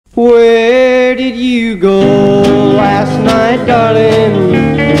Where did you go last night, darling?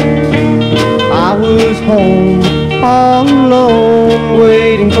 I was home all alone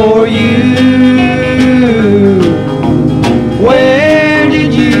waiting for you. Where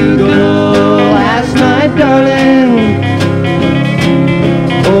did you go last night, darling?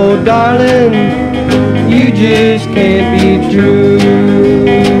 Oh, darling, you just can't be true.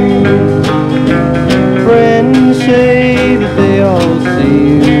 Friends say that they all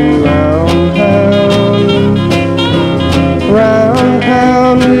see you round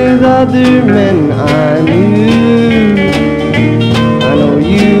town with other men I knew. I know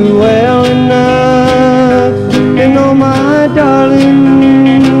you well enough to know, my darling,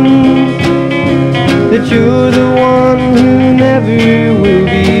 that you're the one who never will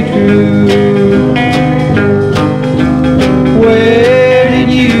be true. Where did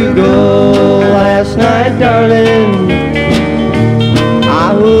you go last night, darling?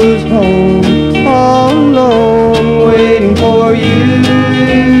 I was home all alone waiting for you.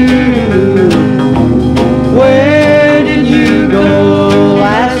 Where did you go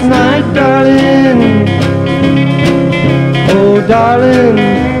last night, darling? Oh, darling,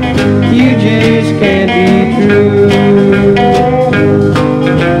 you just can't be true.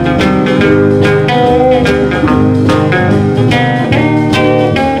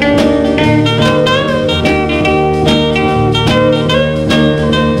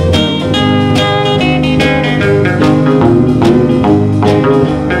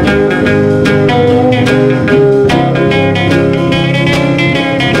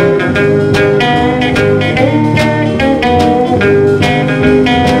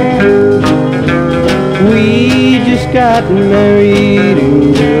 Got married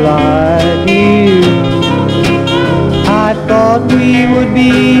in July, dear. I thought we would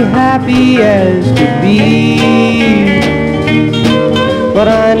be happy as could be, but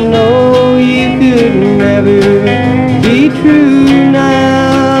I know you could never be true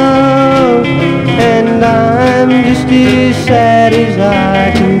now, and I'm just as sad as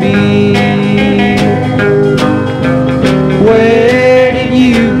I can be. Where did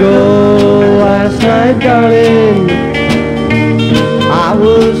you go last night, darling? I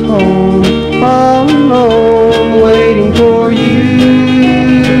was home all alone waiting for you.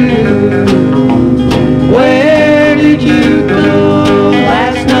 Where did you go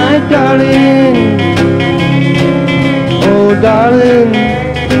last night, darling? Oh, darling,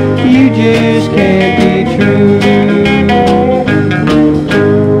 you just can't